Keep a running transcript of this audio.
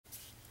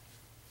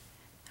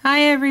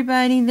Hi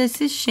everybody,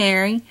 this is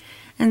Sherry,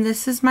 and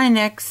this is my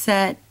next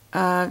set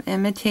of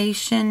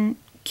imitation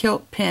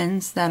kilt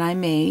pins that I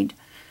made.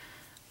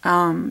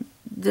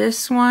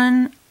 This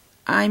one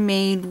I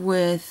made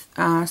with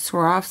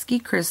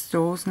Swarovski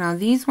crystals. Now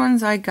these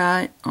ones I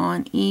got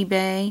on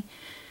eBay,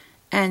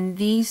 and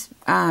these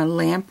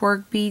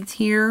lampwork beads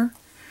here,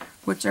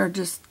 which are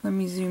just, let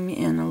me zoom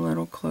in a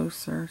little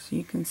closer so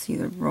you can see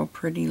the real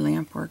pretty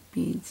lampwork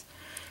beads.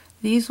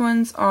 These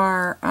ones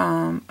are,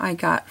 I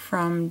got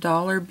from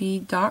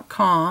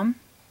dollarbead.com,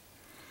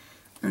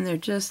 and they're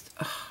just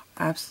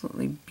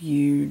absolutely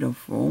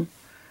beautiful.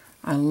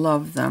 I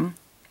love them.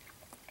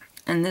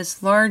 And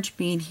this large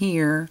bead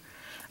here,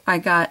 I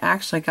got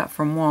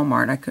from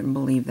Walmart. I couldn't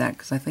believe that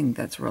because I think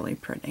that's really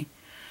pretty.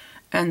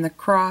 And the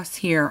cross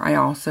here I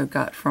also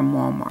got from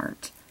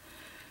Walmart.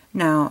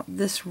 Now,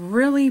 this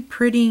really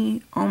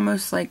pretty,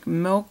 almost like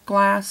milk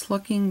glass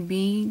looking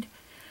bead,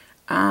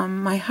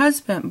 my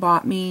husband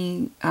bought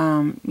me,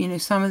 you know,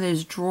 some of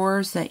those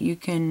drawers that you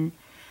can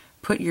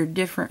put your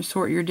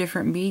sort your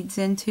different beads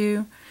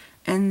into,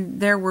 and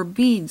there were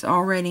beads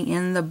already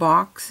in the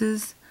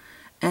boxes,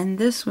 and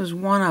this was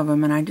one of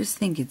them, and I just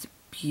think it's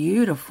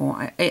beautiful.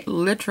 It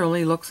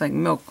literally looks like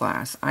milk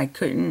glass. I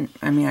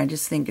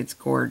just think it's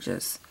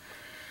gorgeous.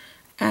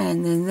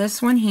 And then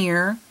this one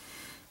here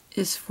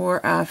is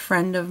for a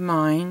friend of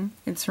mine.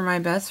 It's for my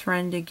best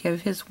friend to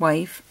give his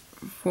wife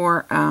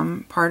for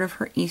part of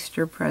her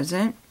Easter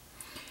present.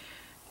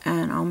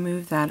 And I'll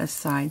move that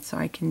aside so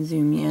I can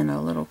zoom in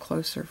a little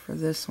closer for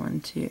this one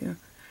too.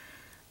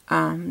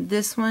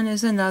 This one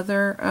is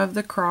another of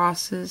the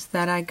crosses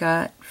that I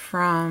got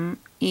from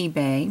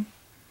eBay.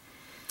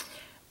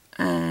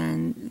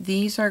 And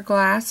these are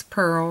glass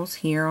pearls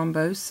here on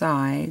both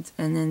sides,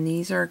 and then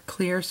these are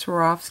clear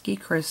Swarovski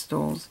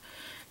crystals.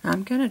 Now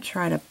I'm going to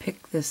try to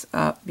pick this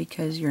up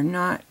because you're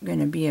not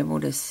going to be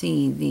able to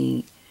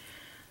see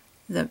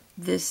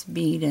this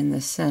bead in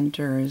the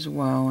center as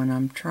well, and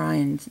I'm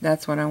trying,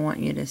 that's what I want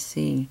you to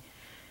see.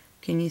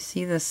 Can you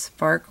see the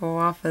sparkle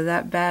off of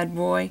that bad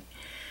boy?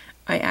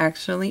 I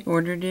actually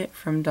ordered it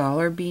from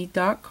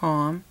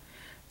dollarbead.com.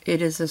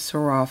 It is a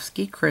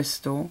Swarovski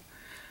crystal,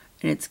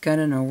 and it's got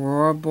an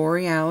Aurora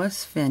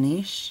Borealis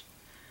finish,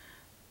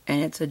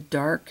 and it's a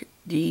dark,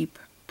 deep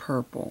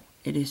purple.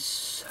 It is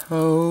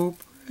so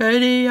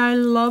pretty. I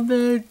love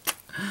it.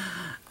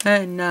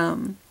 And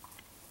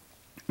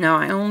now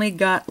I only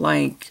got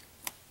like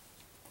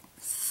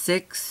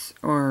 6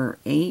 or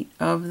 8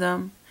 of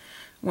them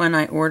when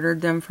I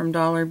ordered them from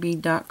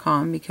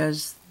dollarbead.com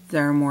because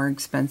they're a more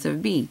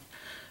expensive bead,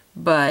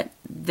 but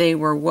they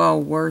were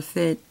well worth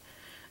it.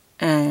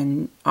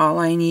 And all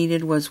I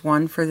needed was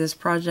one for this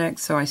project,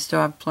 so I still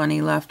have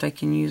plenty left I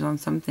can use on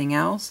something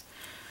else.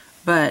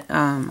 But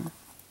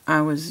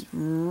I was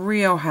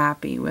real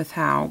happy with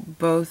how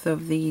both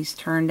of these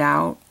turned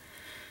out.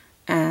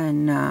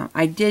 And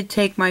I did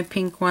take my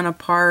pink one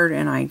apart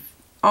and I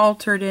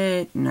altered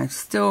it, and I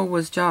still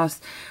was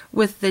just,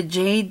 with the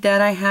jade that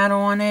I had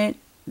on it,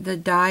 the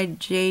dyed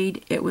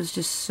jade, it was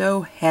just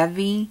so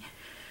heavy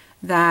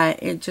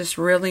that it just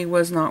really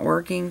was not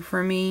working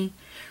for me.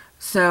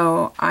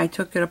 So I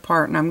took it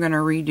apart and I'm going to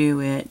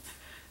redo it.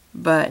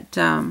 But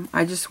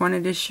I just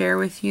wanted to share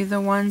with you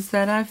the ones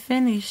that I've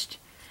finished.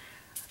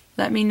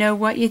 Let me know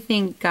what you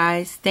think,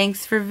 guys.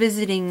 Thanks for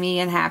visiting me,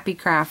 and happy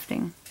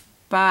crafting.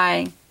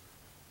 Bye.